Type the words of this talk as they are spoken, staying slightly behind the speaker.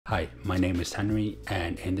Hi, my name is Henry,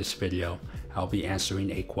 and in this video, I'll be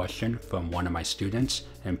answering a question from one of my students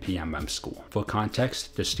in PMM School. For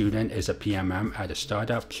context, the student is a PMM at a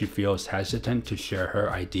startup. She feels hesitant to share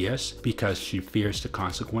her ideas because she fears the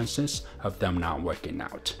consequences of them not working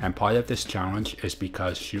out. And part of this challenge is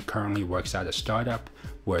because she currently works at a startup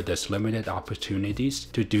where there's limited opportunities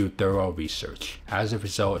to do thorough research. As a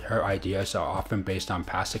result, her ideas are often based on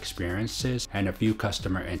past experiences and a few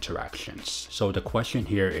customer interactions. So the question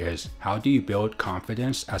here is, how do you build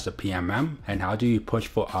confidence as a PMM, and how do you push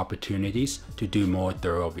for opportunities to do more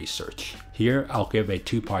thorough research? Here, I'll give a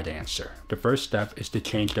two-part answer. The first step is to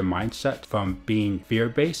change the mindset from being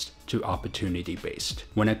fear-based to opportunity-based.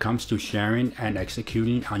 When it comes to sharing and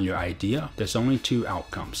executing on your idea, there's only two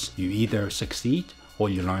outcomes. You either succeed or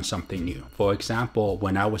you learn something new. For example,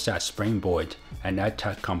 when I was at Springboard, an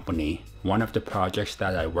edtech company, one of the projects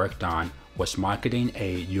that I worked on was marketing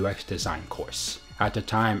a UX design course. At the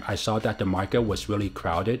time, I saw that the market was really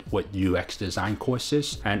crowded with UX design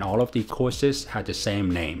courses, and all of the courses had the same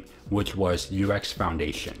name, which was UX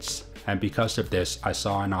Foundations. And because of this, I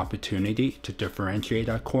saw an opportunity to differentiate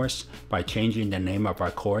our course by changing the name of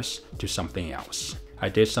our course to something else. I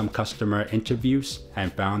did some customer interviews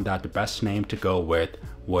and found that the best name to go with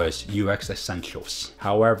was UX Essentials.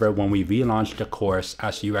 However, when we relaunched the course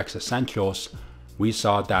as UX Essentials, we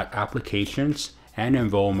saw that applications and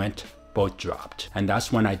enrollment both dropped. And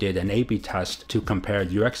that's when I did an A/B test to compare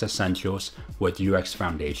UX Essentials with UX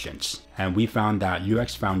Foundations. And we found that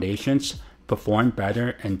UX Foundations performed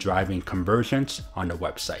better in driving conversions on the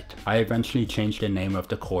website. I eventually changed the name of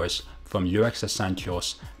the course from UX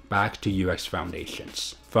Essentials back to UX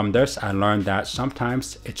Foundations. From this, I learned that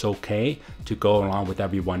sometimes it's okay to go along with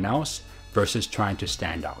everyone else versus trying to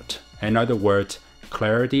stand out. In other words,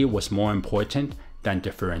 clarity was more important than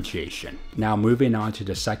differentiation. Now moving on to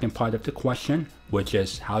the second part of the question, which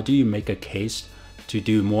is how do you make a case to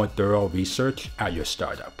do more thorough research at your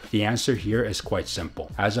startup? The answer here is quite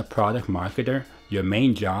simple. As a product marketer, your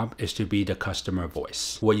main job is to be the customer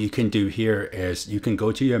voice. What you can do here is you can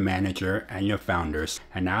go to your manager and your founders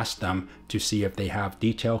and ask them to see if they have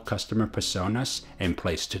detailed customer personas in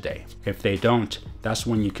place today. If they don't, that's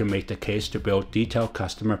when you can make the case to build detailed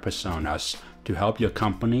customer personas to help your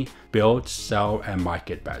company build, sell, and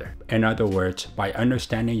market better. In other words, by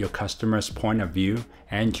understanding your customer's point of view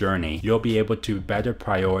and journey, you'll be able to better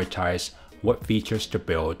prioritize what features to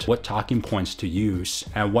build, what talking points to use,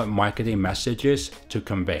 and what marketing messages to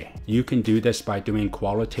convey. You can do this by doing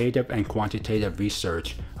qualitative and quantitative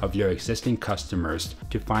research of your existing customers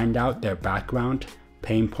to find out their background,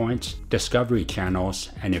 pain points, discovery channels,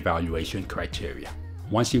 and evaluation criteria.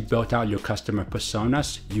 Once you've built out your customer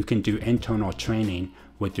personas, you can do internal training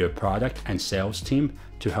with your product and sales team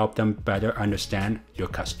to help them better understand your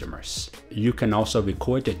customers. You can also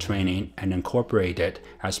record the training and incorporate it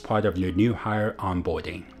as part of your new hire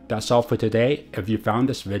onboarding. That's all for today. If you found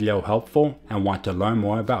this video helpful and want to learn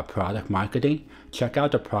more about product marketing, check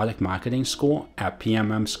out the Product Marketing School at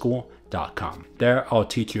PMMschool.com. There, I'll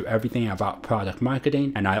teach you everything about product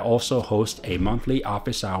marketing, and I also host a monthly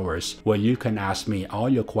office hours where you can ask me all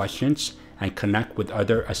your questions and connect with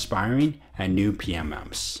other aspiring and new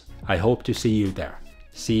PMMs. I hope to see you there.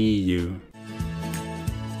 See you.